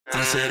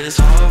I said it's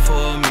hard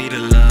for me to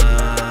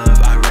love.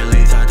 I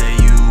really thought that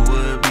you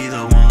would be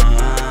the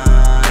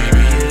one.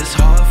 Maybe it's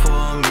hard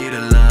for me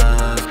to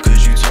love,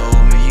 cause you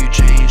told me you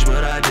changed,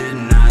 but I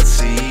did not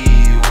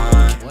see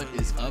one. What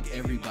is up,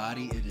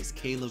 everybody? It is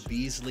Caleb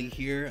Beasley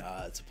here.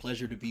 It's a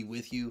pleasure to be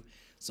with you.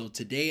 So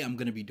today I'm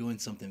going to be doing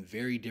something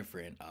very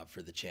different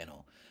for the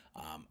channel.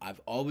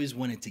 I've always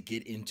wanted to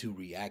get into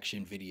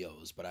reaction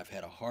videos, but I've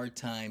had a hard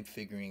time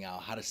figuring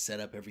out how to set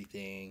up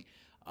everything,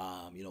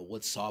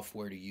 what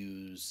software to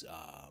use,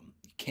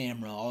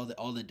 camera, all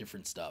the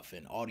different stuff,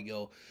 and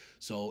audio.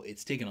 So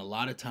it's taken a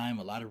lot of time,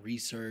 a lot of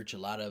research, a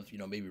lot of,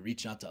 maybe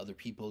reaching out to other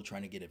people,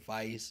 trying to get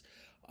advice.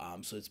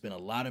 So it's been a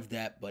lot of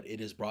that, but it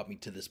has brought me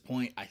to this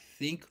point. I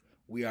think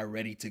we are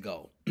ready to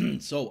go.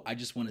 So I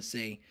just want to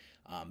say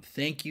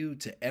thank you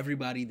to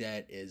everybody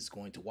that is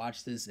going to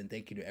watch this, and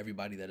thank you to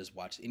everybody that has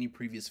watched any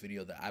previous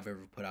video that I've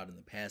ever put out in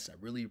the past. I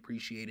really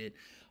appreciate it.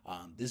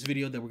 This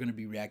video that we're going to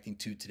be reacting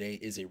to today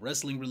is a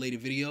wrestling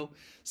related video.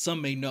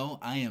 Some may know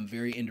I am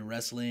very into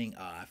wrestling.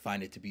 I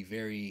find it to be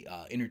very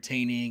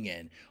entertaining,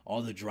 and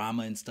all the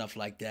drama and stuff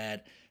like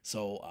that.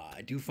 So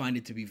I do find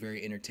it to be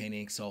very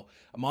entertaining. So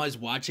I'm always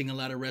watching a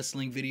lot of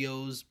wrestling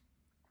videos,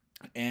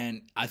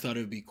 and I thought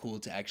it would be cool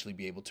to actually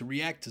be able to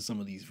react to some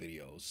of these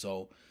videos.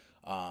 So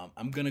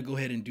I'm going to go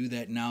ahead and do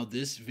that now.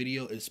 This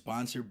video is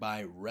sponsored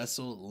by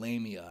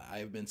WrestleLamia. I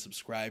have been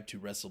subscribed to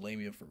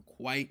WrestleLamia for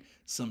quite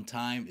some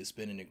time. It's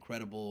been an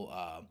incredible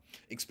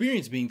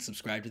experience being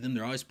subscribed to them.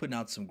 They're always putting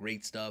out some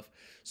great stuff.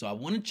 So I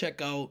want to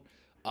check out,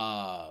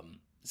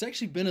 it's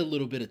actually been a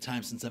little bit of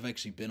time since I've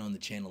actually been on the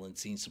channel and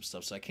seen some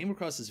stuff. So I came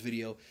across this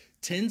video,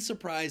 10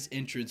 surprise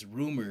entrants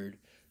rumored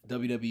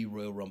WWE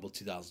Royal Rumble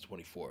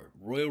 2024.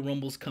 Royal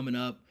Rumble's coming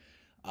up.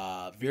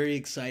 Very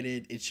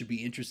excited. It should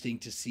be interesting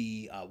to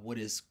see what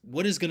is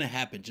going to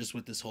happen just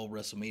with this whole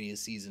WrestleMania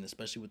season,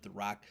 especially with The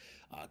Rock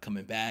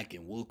coming back,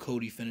 and will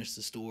Cody finish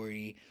the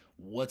story?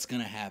 What's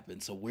going to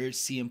happen? So where's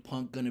CM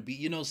Punk going to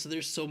be? So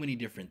there's so many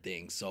different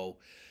things. So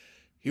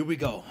here we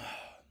go.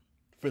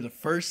 For the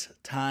first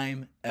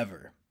time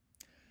ever,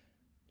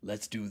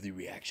 let's do the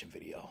reaction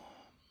video.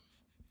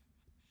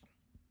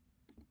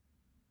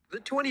 The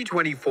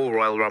 2024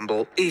 Royal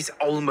Rumble is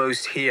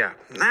almost here.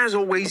 As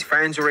always,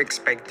 fans are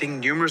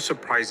expecting numerous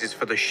surprises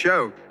for the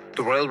show.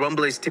 The Royal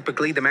Rumble is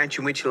typically the match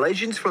in which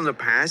legends from the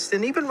past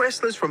and even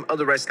wrestlers from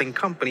other wrestling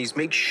companies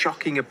make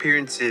shocking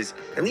appearances,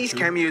 and these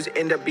cameos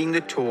end up being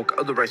the talk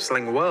of the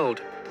wrestling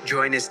world.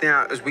 Join us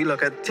now as we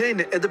look at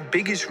 10 of the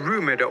biggest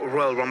rumored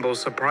Royal Rumble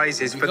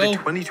surprises for the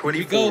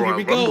 2024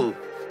 Royal Rumble.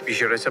 Be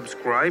sure to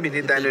subscribe and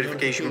hit that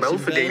notification bell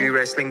for daily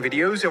wrestling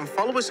videos, and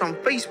follow us on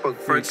Facebook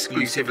for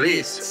exclusive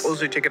lists.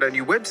 Also check out our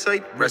new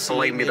website,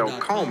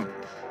 WrestleLamia.com.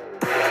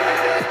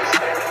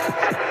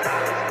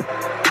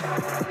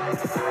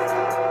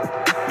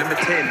 Number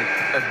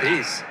 10,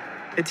 Abyss.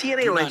 The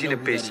TNA legend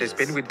Abyss has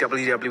been with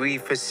WWE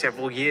for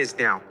several years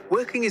now,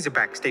 working as a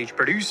backstage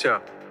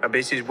producer.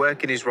 Abyss's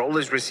work in his role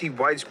has received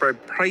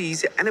widespread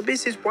praise, and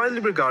Abyss is widely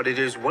regarded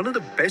as one of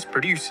the best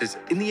producers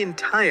in the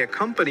entire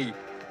company.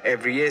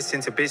 Every year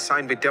since Abyss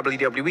signed with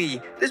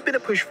WWE, there's been a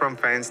push from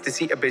fans to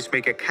see Abyss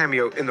make a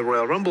cameo in the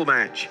Royal Rumble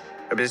match.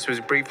 Abyss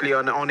was briefly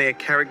an on-air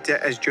character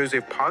as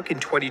Joseph Park in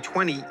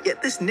 2020, yet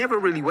this never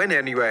really went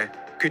anywhere.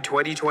 Could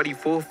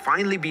 2024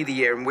 finally be the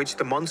year in which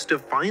the monster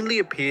finally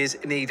appears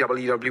in a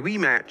WWE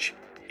match?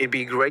 It'd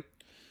be great.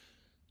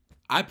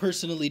 I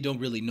personally don't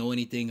really know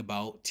anything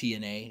about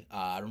TNA.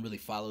 I don't really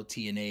follow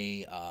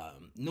TNA.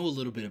 Know a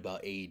little bit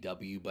about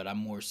AEW, but I'm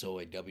more so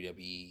a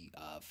WWE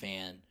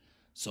fan.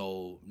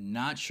 So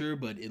not sure,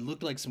 but it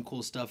looked like some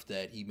cool stuff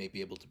that he may be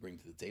able to bring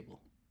to the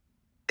table.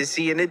 To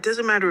see, and it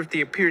doesn't matter if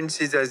the appearance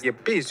is as the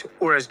Abyss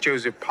or as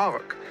Joseph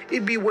Park.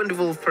 It'd be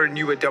wonderful for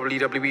newer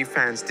WWE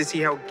fans to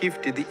see how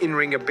gifted the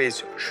in-ring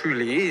Abyss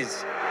truly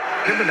is.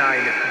 Number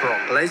 9,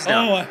 Brock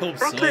Lesnar. Oh, I hope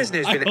Brock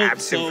Lesnar has been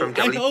absent from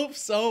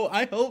WWE.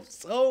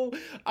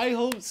 I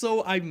hope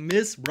so. I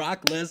miss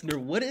Brock Lesnar.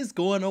 What is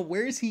going on?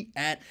 Where is he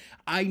at?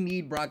 I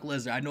need Brock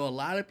Lesnar. I know a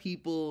lot of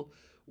people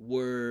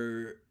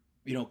were,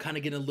 kind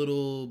of getting a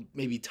little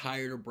maybe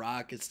tired of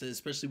Brock,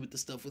 especially with the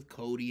stuff with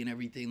Cody and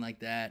everything like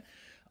that.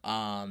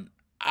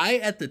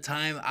 At the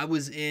time, I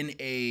was in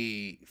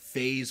a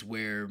phase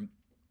where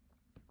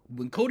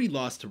when Cody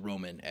lost to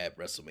Roman at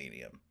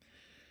WrestleMania,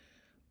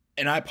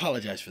 and I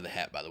apologize for the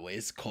hat, by the way.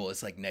 It's cold.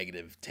 It's like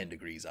negative 10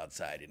 degrees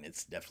outside, and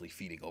it's definitely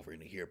feeding over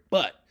into here.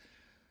 But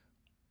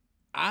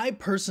I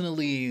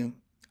personally,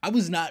 I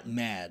was not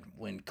mad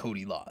when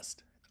Cody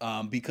lost,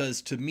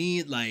 because to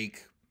me,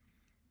 like,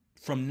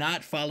 from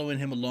not following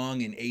him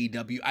along in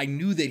AEW, I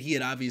knew that he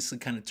had obviously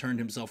kind of turned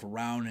himself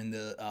around, and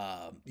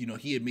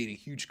he had made a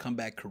huge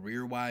comeback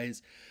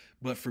career-wise.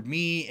 But for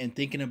me, and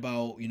thinking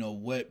about,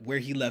 where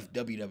he left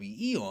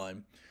WWE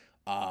on,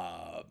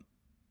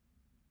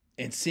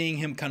 and seeing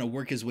him kind of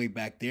work his way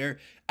back there,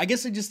 I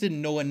guess I just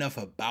didn't know enough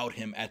about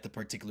him at the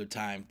particular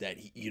time that,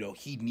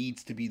 he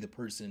needs to be the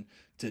person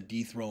to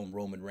dethrone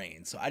Roman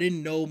Reigns. So I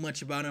didn't know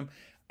much about him.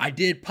 I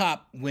did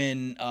pop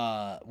when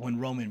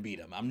Roman beat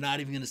him. I'm not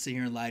even going to sit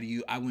here and lie to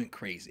you. I went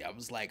crazy. I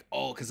was like,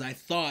 oh, because I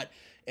thought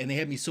and they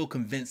had me so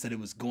convinced that it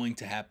was going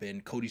to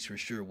happen. Cody's for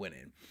sure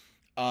winning.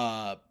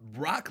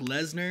 Brock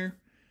Lesnar,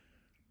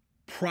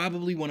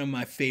 probably one of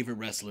my favorite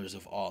wrestlers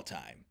of all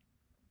time,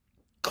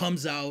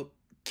 comes out,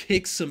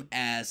 kicks some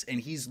ass, and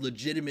he's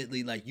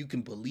legitimately like, you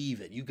can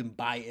believe it. You can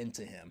buy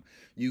into him.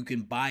 You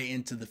can buy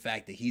into the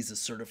fact that he's a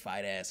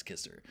certified ass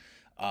kisser.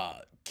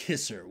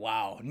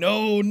 Wow.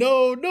 No,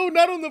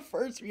 not on the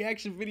first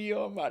reaction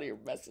video. I'm out here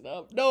messing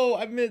up. No,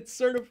 I meant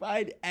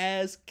certified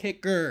ass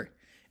kicker.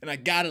 And I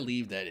gotta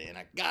leave that in.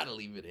 I gotta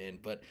leave it in.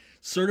 But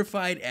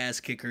certified ass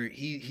kicker,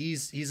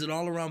 he's an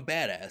all-around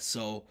badass.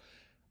 So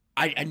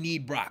I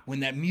need Brock.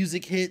 When that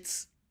music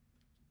hits,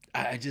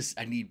 I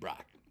need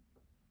Brock.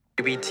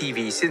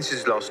 TV since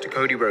his loss to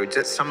Cody Rhodes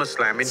at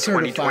SummerSlam in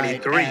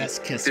Certified 2023. ass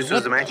kisser. This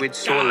was the What match the which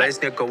saw God?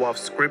 Lesnar go off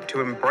script to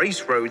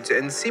embrace Rhodes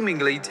and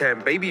seemingly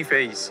turn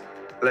babyface.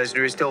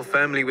 Lesnar is still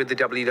firmly with the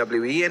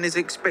WWE and is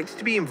expected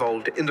to be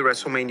involved in the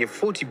WrestleMania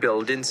 40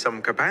 build in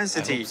some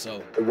capacity. I hope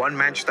so. One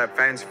match that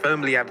fans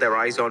firmly have their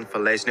eyes on for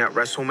Lesnar at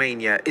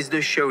WrestleMania is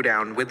the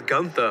showdown with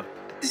Gunther.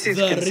 This is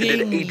The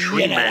considered a Ring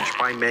dream General. match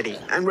by many,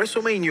 and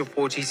WrestleMania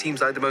 40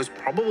 seems like the most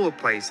probable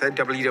place that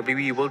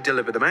WWE will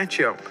deliver the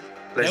matchup.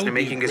 That would Lesnar be a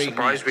making a great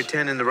surprise match.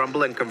 return in the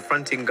Rumble and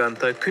confronting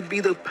Gunther could be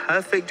the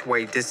perfect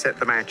way to set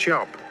the match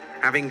up.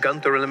 Having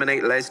Gunther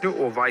eliminate Lesnar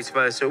or vice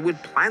versa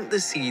would plant the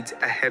seeds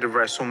ahead of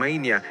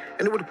WrestleMania,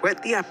 and it would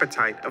whet the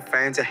appetite of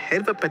fans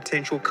ahead of a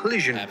potential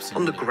collision on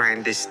Absolutely. the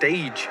grandest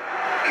stage.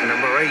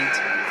 Number 8,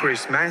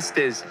 Chris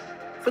Masters.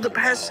 For the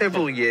past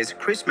several years,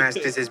 Chris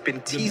Masters has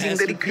been teasing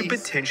that he could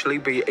masterpiece. potentially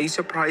be a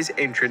surprise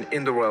entrant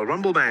in the Royal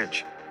Rumble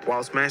match.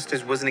 Whilst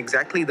Masters wasn't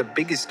exactly the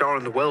biggest star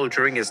in the world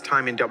during his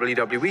time in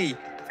WWE,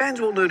 fans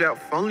will no doubt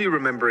fondly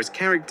remember his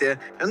character,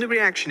 and the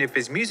reaction if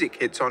his music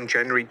hits on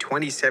January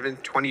 27,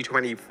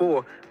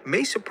 2024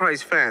 may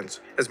surprise fans,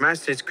 as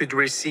Masters could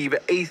receive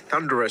a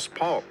thunderous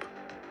pop.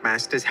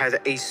 Masters has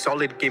a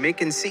solid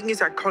gimmick, and seeing his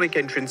iconic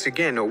entrance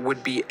again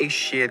would be a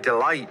sheer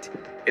delight.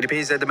 It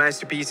appears that the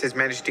masterpiece has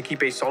managed to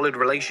keep a solid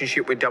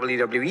relationship with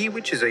WWE,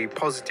 which is a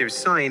positive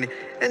sign,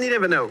 and you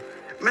never know.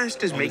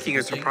 Masters making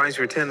a surprise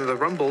return to the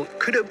Rumble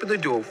could open the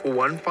door for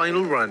one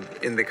final run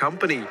in the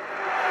company.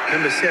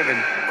 Number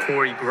 7,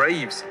 Corey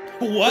Graves.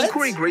 When What?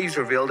 Corey Graves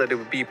revealed that it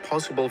would be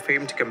possible for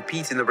him to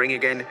compete in the ring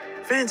again,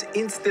 fans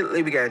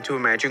instantly began to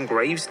imagine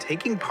Graves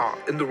taking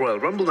part in the Royal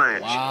Rumble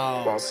match.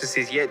 Wow. Whilst this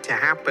is yet to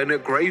happen,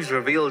 Graves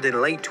revealed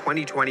in late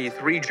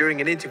 2023 during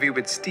an interview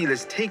with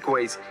Steelers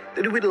Takeaways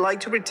that he would like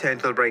to return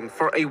to the ring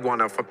for a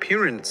one-off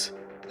appearance.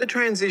 The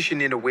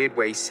transition in a weird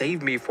way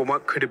saved me from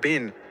what could have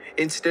been.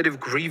 Instead of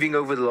grieving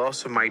over the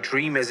loss of my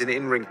dream as an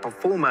in-ring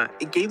performer,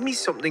 it gave me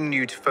something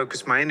new to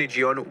focus my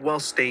energy on while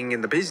staying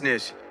in the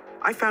business.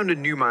 I found a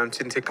new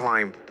mountain to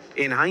climb.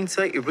 In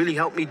hindsight, it really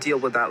helped me deal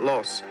with that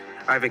loss.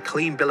 I have a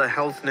clean bill of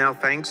health now,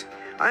 thanks.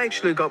 I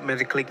actually got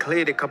medically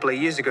cleared a couple of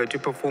years ago to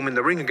perform in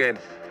the ring again.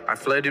 I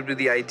flirted with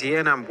the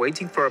idea and I'm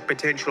waiting for a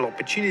potential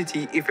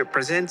opportunity if it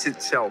presents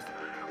itself.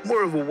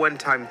 More of a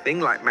one-time thing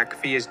like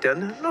McAfee has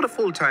done, not a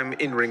full-time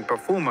in-ring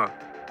performer.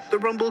 The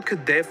Rumble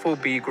could therefore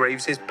be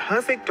Graves'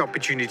 perfect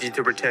opportunity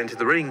to return to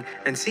the ring,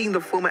 and seeing the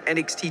former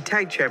NXT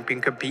Tag Champion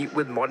compete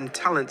with modern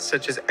talents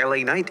such as LA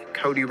Knight,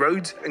 Cody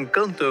Rhodes, and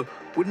Gunther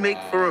would make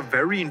for a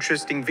very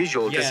interesting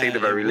visual, to say the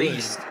very it would.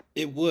 least.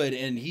 It would,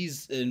 and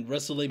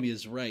WrestleMania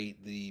is right.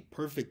 The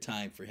perfect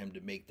time for him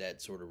to make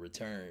that sort of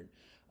return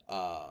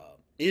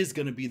is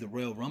going to be the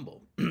Royal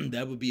Rumble.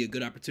 That would be a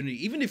good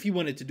opportunity, even if you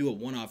wanted to do a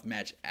one-off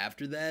match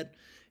after that,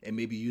 and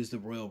maybe use the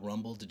Royal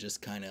Rumble to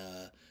just kind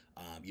of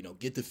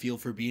get the feel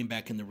for being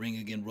back in the ring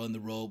again, run the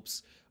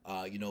ropes,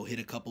 hit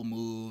a couple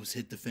moves,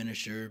 hit the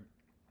finisher.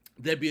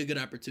 That'd be a good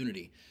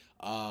opportunity.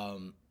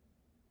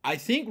 I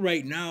think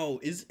right now,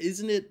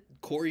 isn't it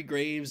Corey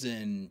Graves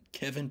and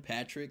Kevin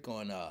Patrick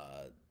on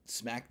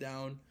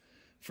SmackDown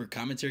for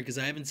commentary? Because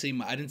I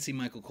didn't see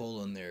Michael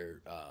Cole in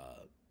there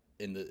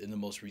in the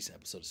most recent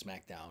episode of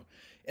SmackDown,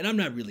 and I'm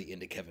not really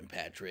into Kevin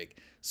Patrick,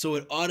 so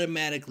it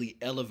automatically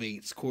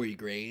elevates Corey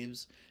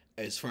Graves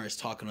as far as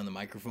talking on the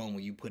microphone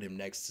when you put him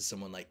next to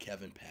someone like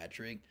Kevin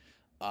Patrick.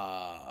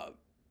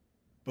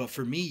 But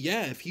for me,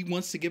 yeah, if he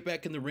wants to get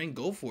back in the ring,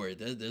 go for it.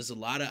 There's a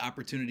lot of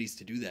opportunities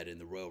to do that in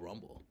the Royal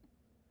Rumble.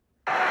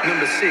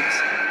 Number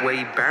 6,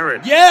 Wade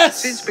Barrett.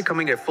 Yes! Since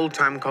becoming a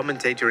full-time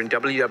commentator in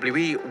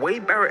WWE,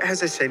 Wade Barrett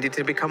has ascended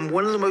to become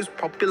one of the most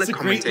popular It's a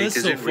great list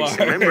commentators so in recent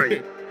far.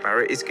 memory.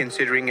 Barrett is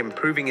considering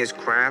improving his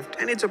craft,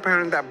 and it's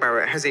apparent that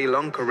Barrett has a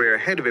long career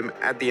ahead of him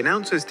at the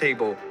announcer's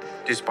table.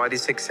 Despite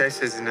his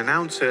success as an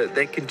announcer,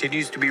 there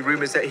continues to be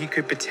rumors that he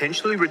could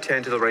potentially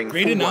return to the ring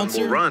Great for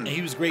announcer, one more run. and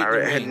he was great in the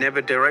Barrett had ring.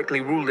 never directly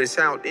ruled this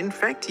out. In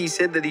fact, he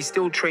said that he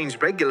still trains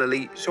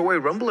regularly, so a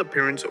Rumble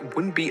appearance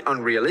wouldn't be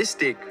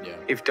unrealistic. Yeah.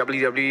 If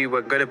WWE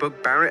were going to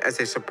book Barrett as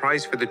a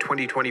surprise for the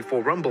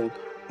 2024 Rumble,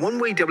 one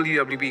way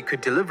WWE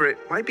could deliver it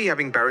might be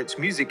having Barrett's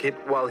music hit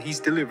while he's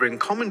delivering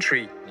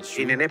commentary. That's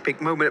true. In an epic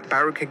moment,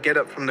 Barrett could get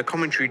up from the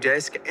commentary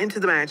desk, enter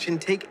the match,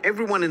 and take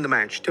everyone in the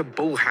match to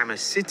Bullhammer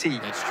City.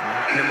 That's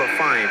true. Number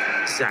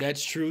 5, Zack.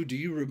 That's true. Do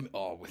you remember?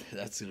 Oh,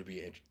 that's gonna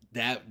be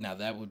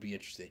that would be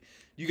interesting.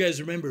 You guys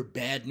remember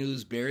Bad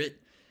News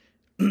Barrett?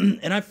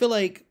 And I feel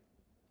like,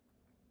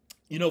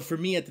 you know, for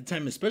me at the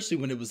time, especially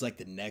when it was like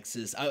the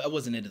Nexus, I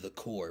wasn't into the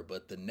core,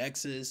 but the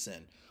Nexus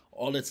and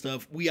all that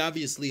stuff, we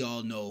obviously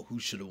all know who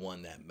should have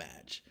won that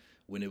match.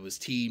 When it was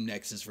Team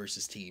Nexus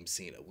versus Team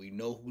Cena, we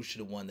know who should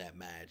have won that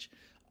match.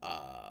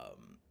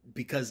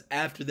 Because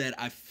after that,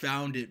 I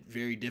found it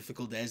very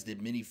difficult, as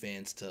did many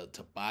fans, to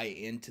buy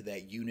into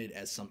that unit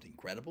as something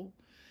credible.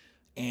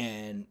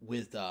 And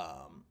with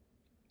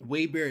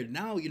Wade Barrett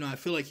now, you know, I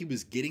feel like he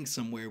was getting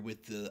somewhere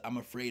with the "I'm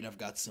afraid I've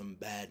got some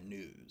bad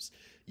news,"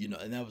 you know,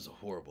 and that was a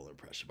horrible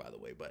impression, by the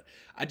way. But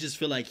I just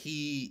feel like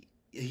he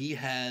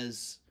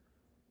has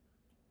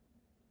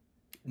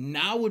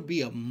now would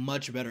be a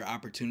much better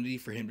opportunity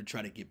for him to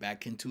try to get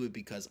back into it,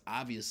 because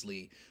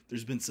obviously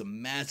there's been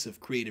some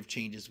massive creative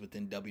changes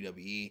within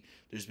WWE.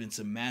 There's been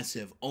some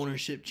massive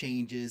ownership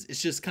changes.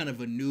 It's just kind of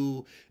a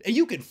new, and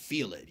you can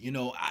feel it, you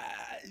know.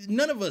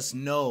 None of us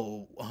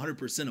know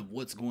 100% of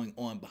what's going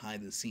on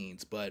behind the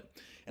scenes, but,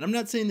 and I'm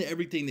not saying that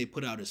everything they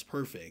put out is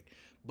perfect,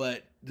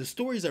 but the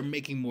stories are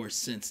making more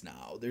sense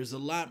now. There's a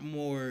lot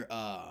more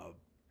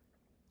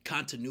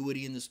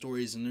continuity in the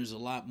stories, and there's a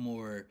lot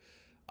more,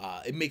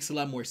 it makes a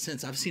lot more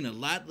sense. I've seen a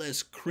lot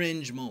less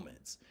cringe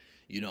moments,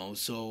 you know,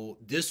 so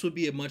this would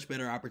be a much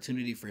better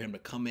opportunity for him to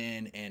come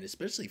in, and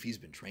especially if he's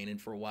been training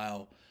for a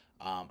while,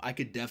 I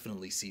could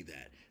definitely see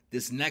that.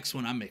 This next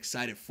one I'm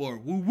excited for.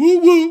 Woo, woo,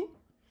 woo!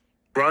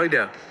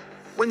 Ryder.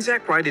 When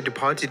Zack Ryder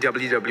departed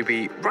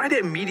WWE, Ryder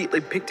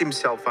immediately picked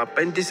himself up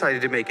and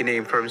decided to make a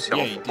name for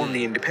himself on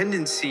the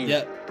independent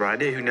scene.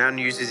 Ryder, who now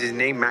uses his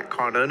name Matt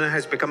Cardona,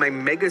 has become a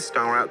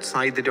megastar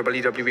outside the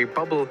WWE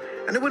bubble,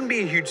 and it wouldn't be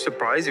a huge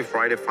surprise if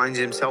Ryder finds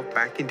himself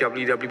back in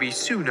WWE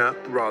sooner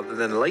rather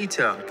than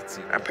later.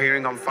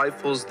 Appearing on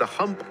Fightful's The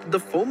Hump, the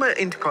former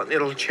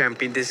Intercontinental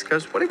Champion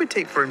discussed what it would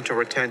take for him to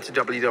return to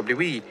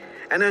WWE,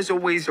 and as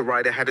always,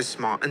 Ryder had a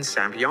smart and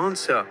savvy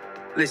answer.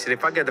 Listen,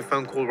 if I get the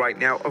phone call right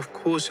now, of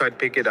course I'd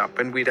pick it up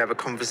and we'd have a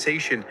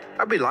conversation.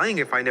 I'd be lying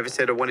if I never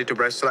said I wanted to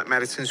wrestle at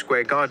Madison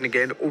Square Garden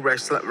again or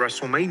wrestle at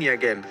WrestleMania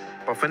again.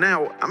 But for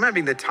now, I'm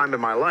having the time of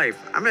my life.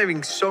 I'm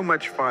having so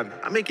much fun.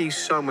 I'm making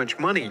so much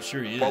money. I'm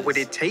sure he is. What would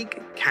it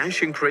take?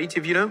 Cash and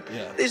creative, you know?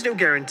 There's no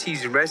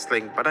guarantees in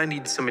wrestling, but I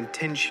need some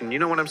intention. You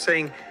know what I'm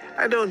saying?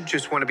 I don't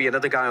just want to be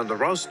another guy on the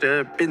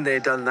roster. Been there,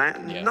 done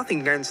that.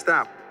 Nothing against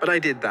that. But I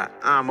did that.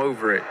 I'm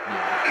over it.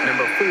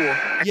 Number 4.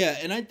 Yeah,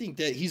 and I think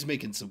that he's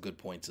making some good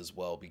points as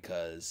well,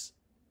 because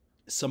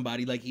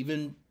somebody like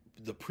even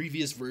the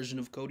previous version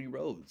of Cody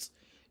Rhodes,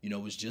 you know,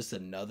 was just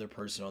another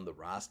person on the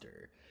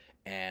roster.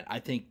 And I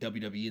think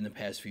WWE in the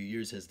past few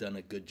years has done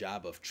a good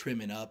job of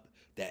trimming up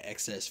that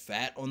excess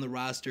fat on the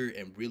roster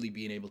and really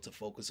being able to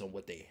focus on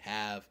what they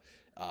have.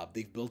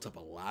 They've built up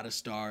a lot of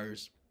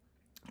stars.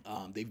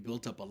 They've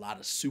built up a lot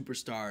of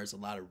superstars, a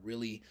lot of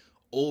really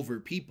over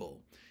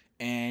people.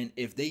 And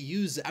if they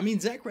use, I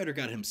mean, Zack Ryder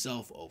got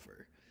himself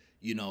over.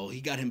 You know,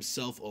 he got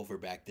himself over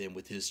back then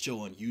with his show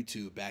on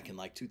YouTube back in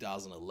like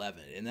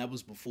 2011. And that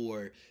was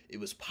before it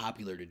was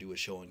popular to do a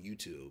show on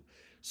YouTube.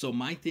 So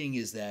my thing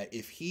is that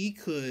if he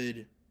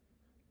could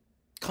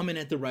come in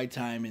at the right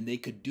time and they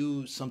could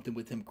do something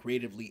with him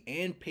creatively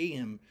and pay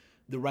him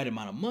the right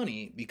amount of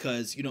money,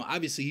 because, you know,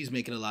 obviously he's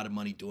making a lot of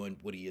money doing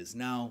what he is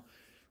now.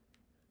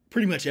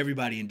 Pretty much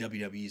everybody in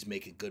WWE is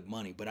making good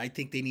money, but I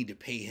think they need to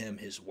pay him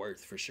his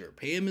worth for sure.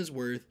 Pay him his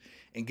worth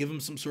and give him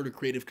some sort of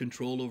creative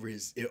control over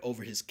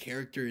his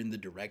character in the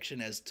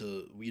direction as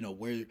to, you know,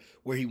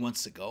 where he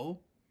wants to go.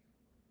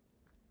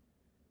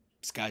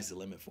 Sky's the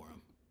limit for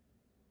him.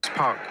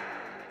 X-Pac.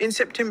 In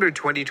September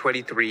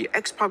 2023,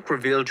 X-Pac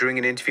revealed during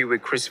an interview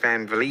with Chris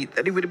Van Vliet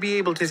that he would be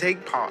able to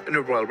take part in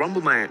a Royal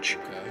Rumble match.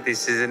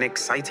 This is an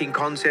exciting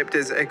concept,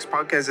 as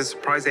X-Pac as a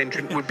surprise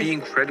entrant would be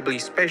incredibly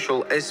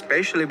special,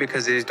 especially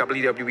because his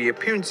WWE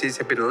appearances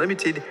have been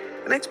limited,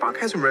 and X-Pac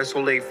hasn't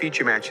wrestled a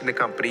feature match in the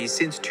company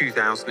since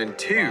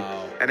 2002.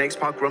 An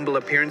X-Pac Rumble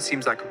appearance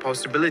seems like a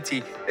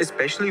possibility,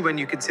 especially when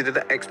you consider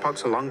that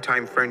X-Pac's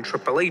longtime friend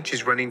Triple H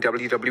is running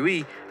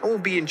WWE and will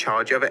be in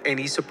charge of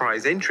any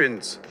surprise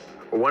entrance.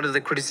 One of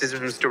the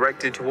criticisms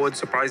directed towards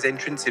surprise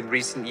entrants in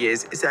recent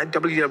years is that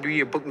WWE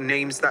have booked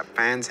names that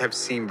fans have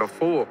seen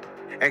before.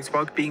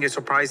 X-Pac being a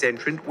surprise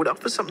entrant would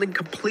offer something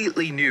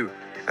completely new,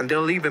 and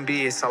there'll even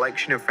be a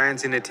selection of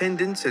fans in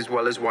attendance as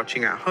well as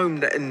watching at home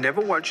that had never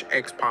watched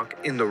X-Pac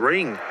in the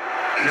ring.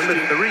 Number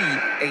 3,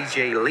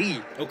 AJ Lee.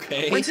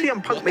 When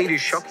CM Punk made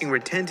his shocking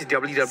return to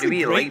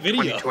WWE in late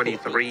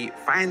 2023,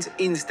 fans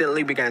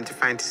instantly began to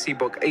fantasy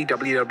book a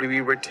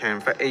WWE return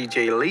for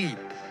AJ Lee.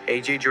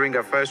 AJ, during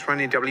her first run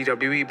in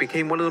WWE,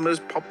 became one of the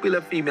most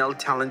popular female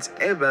talents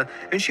ever,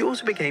 and she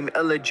also became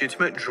a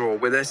legitimate draw,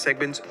 with her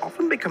segments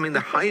often becoming the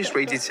highest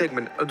rated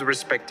segment of the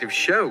respective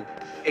show.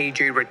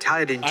 AJ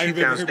retired in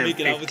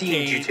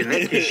 2015 due to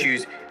neck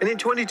issues, and in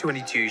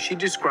 2022, she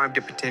described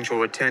a potential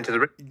return to the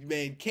ring.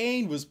 Man,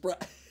 Kane was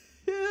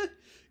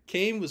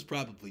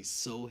probably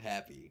so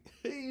happy.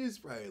 He was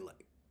probably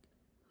like,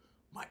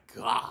 my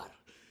God.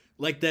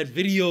 Like that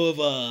video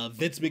of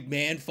Vince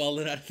McMahon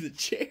falling out of the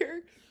chair.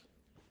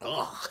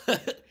 Oh.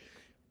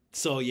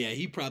 So yeah,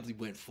 he probably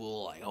went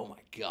full like, oh my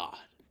God.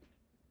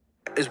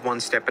 as one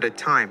step at a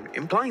time,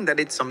 implying that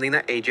it's something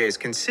that AJ has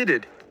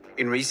considered.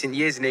 In recent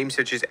years, names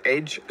such as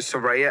Edge,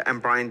 Soraya,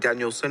 and Bryan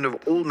Danielson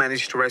have all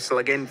managed to wrestle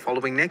again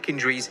following neck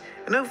injuries,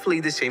 and hopefully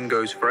the same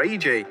goes for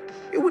AJ.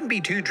 It wouldn't be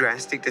too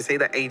drastic to say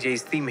that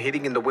AJ's theme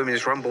hitting in the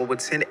Women's Rumble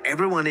would send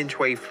everyone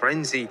into a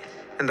frenzy,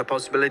 and the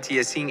possibility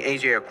of seeing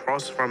AJ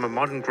across from a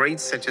modern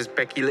greats such as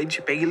Becky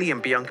Lynch, Bayley,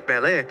 and Bianca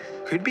Belair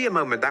could be a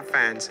moment that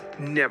fans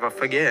never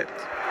forget.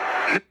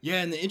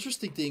 Yeah, and the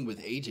interesting thing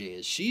with AJ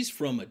is she's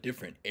from a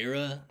different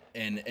era,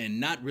 and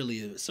not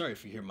really. Sorry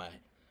if you hear my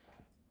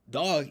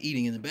dog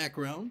eating in the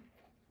background.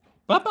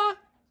 Papa,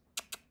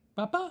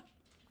 Papa.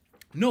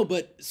 No,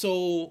 but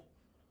so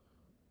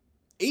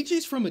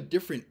AJ's from a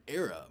different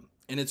era,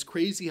 and it's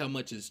crazy how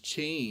much has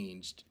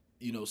changed,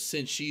 you know,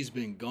 since she's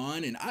been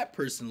gone. And I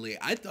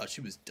thought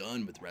she was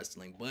done with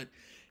wrestling, but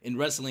in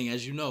wrestling,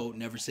 as you know,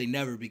 never say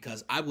never,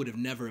 because I would have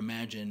never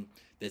imagined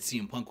that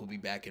CM Punk would be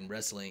back in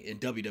wrestling in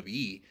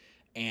WWE.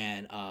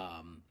 And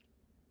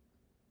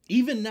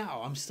even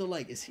now, I'm still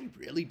like, is he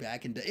really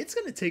back? And it's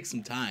gonna take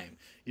some time.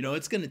 You know,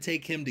 it's gonna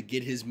take him to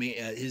get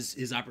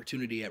his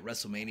opportunity at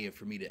WrestleMania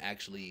for me to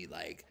actually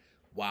like,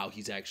 wow,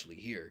 he's actually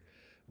here.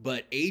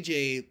 But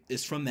AJ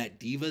is from that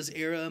Divas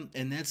era,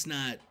 and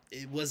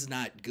it was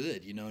not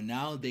good. You know,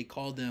 now they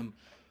call them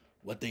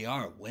what they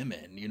are,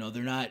 women. You know,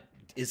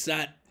 it's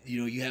not, you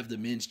know, you have the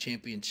men's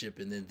championship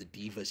and then the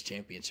Divas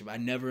championship. I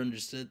never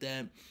understood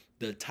that.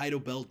 The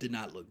title belt did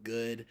not look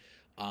good.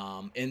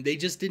 And they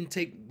just didn't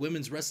take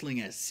women's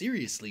wrestling as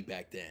seriously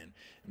back then.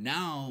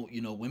 Now,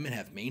 you know, women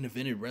have main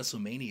evented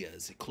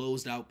WrestleManias,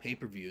 closed out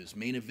pay-per-views,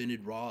 main evented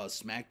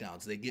Raws,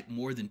 SmackDowns. They get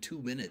more than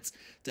 2 minutes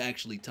to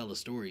actually tell a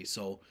story.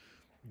 So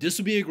this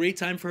would be a great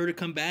time for her to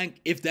come back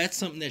if that's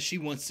something that she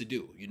wants to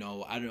do. You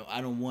know, I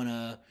don't want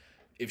to.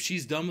 If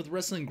she's done with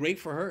wrestling, great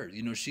for her.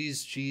 You know,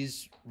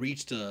 she's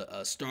reached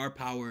a star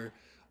power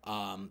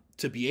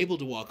to be able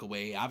to walk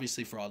away,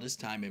 obviously, for all this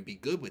time and be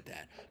good with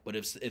that. But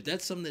if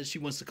that's something that she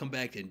wants to come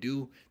back and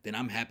do, then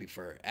I'm happy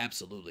for her,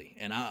 absolutely.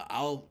 And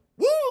I'll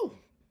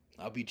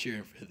be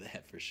cheering for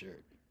that for sure.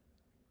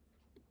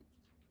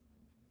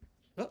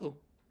 Stone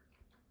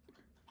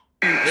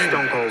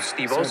Cold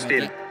Steve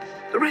Austin.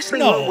 The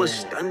wrestling world was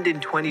stunned in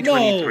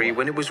 2023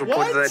 when it was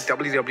reported that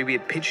WWE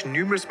had pitched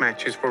numerous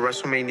matches for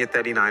WrestleMania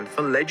 39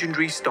 for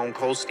legendary Stone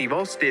Cold Steve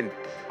Austin.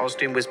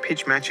 Austin was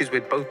pitched matches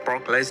with both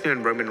Brock Lesnar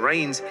and Roman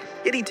Reigns,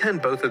 yet he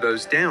turned both of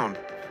those down.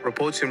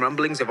 Reports and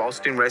rumblings of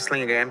Austin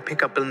wrestling again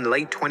pick up in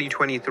late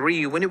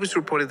 2023 when it was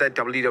reported that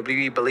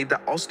WWE believed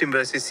that Austin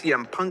versus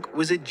CM Punk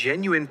was a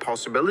genuine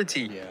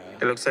possibility.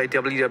 It looks like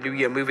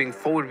WWE are moving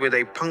forward with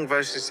a Punk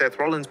versus Seth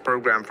Rollins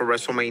program for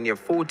WrestleMania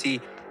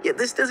 40. Yet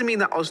this doesn't mean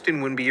that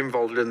Austin wouldn't be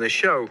involved in the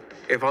show.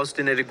 If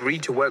Austin had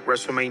agreed to work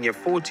WrestleMania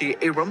 40,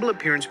 a Rumble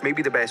appearance may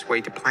be the best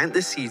way to plant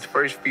the seeds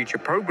for his future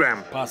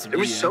program. Possibly,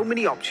 there are so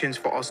many options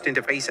for Austin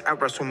to face at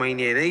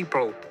WrestleMania in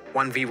April.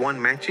 1v1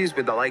 matches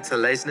with the likes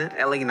of Lesnar,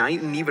 LA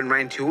Knight, and even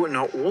Randy Orton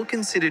are all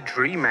considered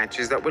dream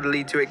matches that would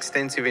lead to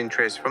extensive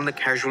interest from the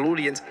casual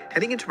audience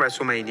heading into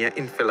WrestleMania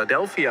in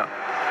Philadelphia.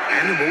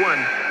 And number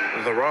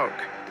 1, The Rock.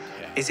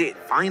 Is it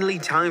finally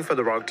time for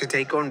The Rock to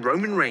take on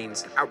Roman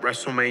Reigns at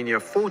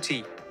WrestleMania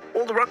 40?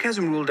 Well, The Rock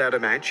hasn't ruled out a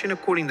match, and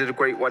according to the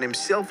Great One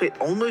himself, it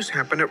almost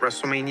happened at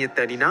WrestleMania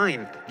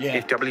 39.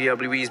 If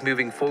WWE is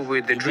moving forward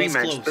with the dream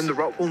match, then The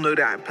Rock will no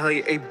doubt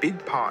play a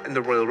big part in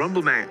the Royal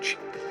Rumble match.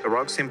 The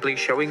Rock simply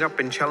showing up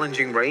and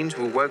challenging Reigns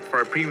will work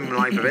for a premium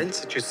live event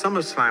such as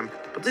SummerSlam,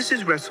 but this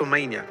is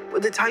WrestleMania,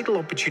 where the title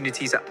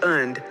opportunities are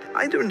earned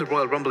either in the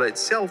Royal Rumble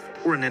itself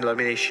or an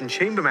Elimination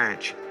Chamber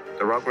match.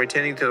 The Rock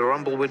returning to the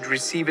Rumble would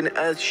receive an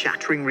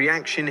earth-shattering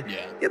reaction,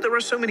 yet there are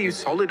so many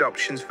solid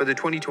options for the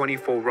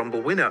 2024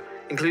 Rumble winner,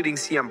 including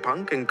CM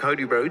Punk and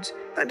Cody Rhodes,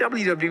 that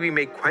WWE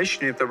may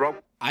question if The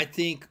Rock... I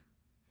think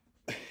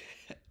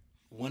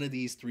one of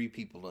these 3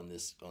 people on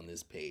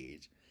this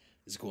page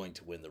is going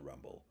to win the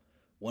Rumble.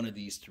 One of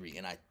these 3.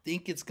 And I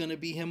think it's going to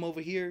be him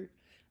over here.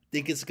 I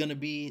think it's going to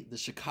be the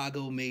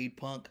Chicago-made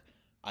Punk.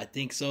 I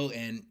think so.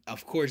 And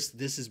of course,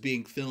 this is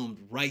being filmed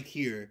right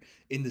here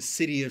in the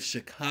city of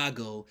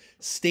Chicago,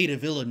 state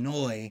of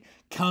Illinois,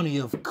 county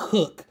of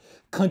Cook,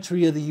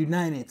 country of the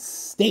United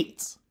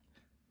States.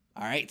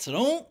 All right.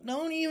 So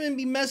don't even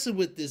be messing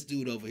with this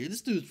dude over here.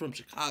 This dude's from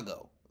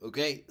Chicago.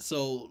 Okay.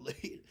 So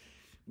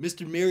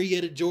Mr.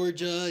 Marietta,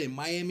 Georgia, and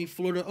Miami,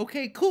 Florida.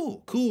 Okay,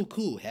 cool.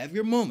 Have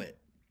your moment.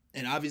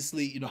 And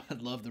obviously, you know, I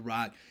love The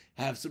Rock,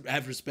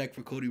 have respect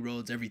for Cody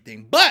Rhodes,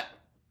 everything. But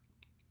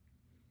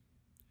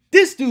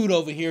this dude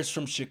over here is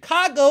from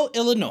Chicago,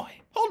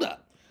 Illinois. Hold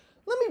up.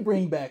 Let me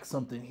bring back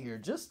something here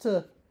just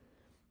to,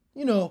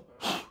 you know,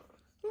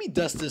 let me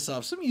dust this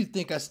off. Some of you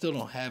think I still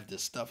don't have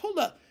this stuff. Hold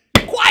up.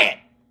 Quiet.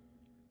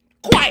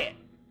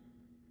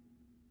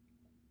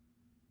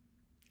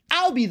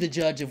 I'll be the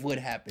judge of what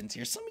happens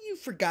here. Some of you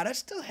forgot I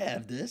still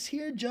have this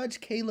here.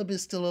 Judge Caleb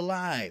is still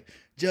alive.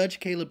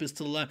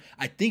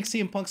 I think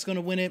CM Punk's going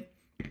to win it.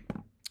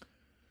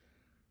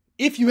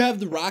 If you have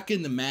The Rock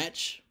in the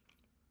match,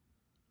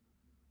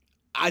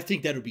 I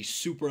think that would be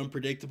super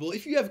unpredictable.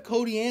 If you have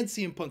Cody and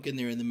CM Punk in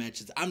there in the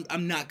matches,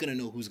 I'm not going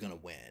to know who's going to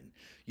win.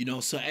 You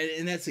know, so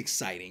and that's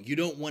exciting. You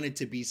don't want it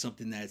to be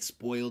something that's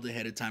spoiled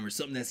ahead of time or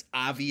something that's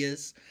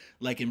obvious,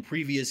 like in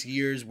previous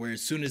years, where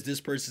as soon as this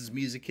person's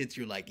music hits,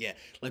 you're like, yeah,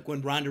 like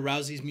when Ronda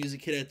Rousey's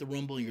music hit at the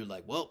Rumble, and you're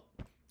like, well,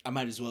 I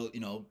might as well, you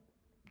know,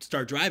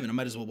 start driving. I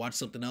might as well watch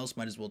something else.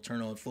 Might as well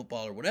turn on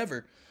football or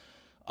whatever.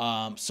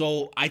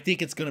 So I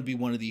think it's gonna be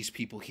one of these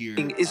people here.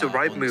 Is a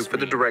right move for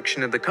the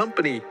direction of the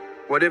company.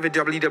 Whatever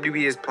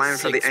WWE has planned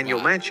for the annual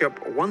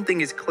matchup, one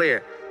thing is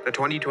clear. The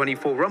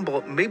 2024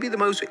 Rumble may be the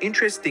most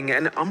interesting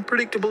and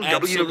unpredictable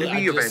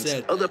WWE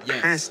event of the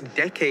past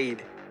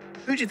decade.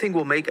 Who do you think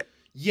will make it?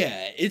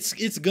 Yeah,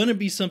 it's gonna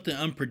be something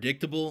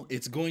unpredictable.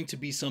 It's going to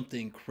be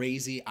something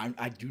crazy.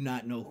 I do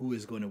not know who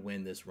is going to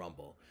win this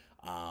Rumble,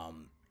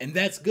 and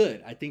that's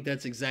good. I think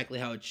that's exactly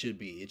how it should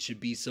be. It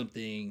should be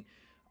something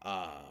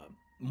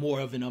more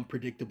of an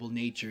unpredictable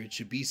nature. It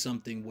should be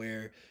something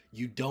where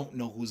you don't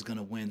know who's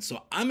gonna win.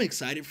 So I'm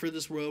excited for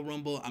this Royal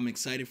Rumble. I'm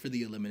excited for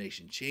the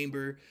Elimination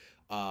Chamber.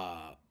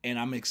 And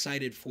I'm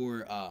excited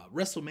for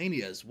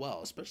WrestleMania as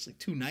well, especially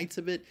 2 nights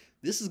of it.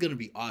 This is going to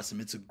be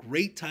awesome. It's a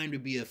great time to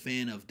be a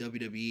fan of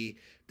WWE.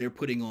 They're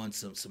putting on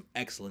some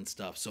excellent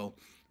stuff. So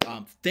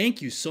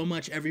thank you so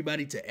much,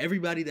 everybody, to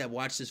everybody that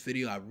watched this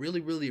video. I really,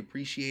 really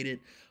appreciate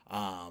it.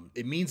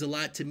 It means a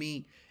lot to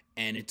me.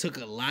 And it took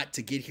a lot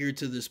to get here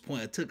to this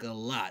point. It took a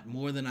lot,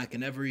 more than I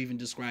can ever even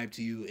describe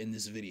to you in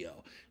this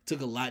video. It took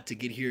a lot to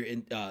get here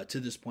to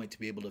this point to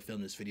be able to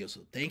film this video.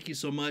 So thank you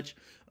so much.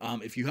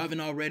 If you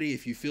haven't already,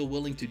 if you feel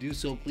willing to do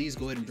so, please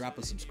go ahead and drop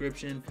a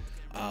subscription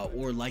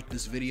or like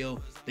this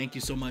video. Thank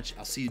you so much.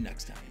 I'll see you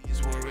next time.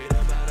 He's worried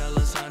about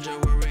Alessandra,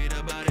 worried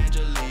about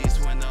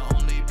Angelise when the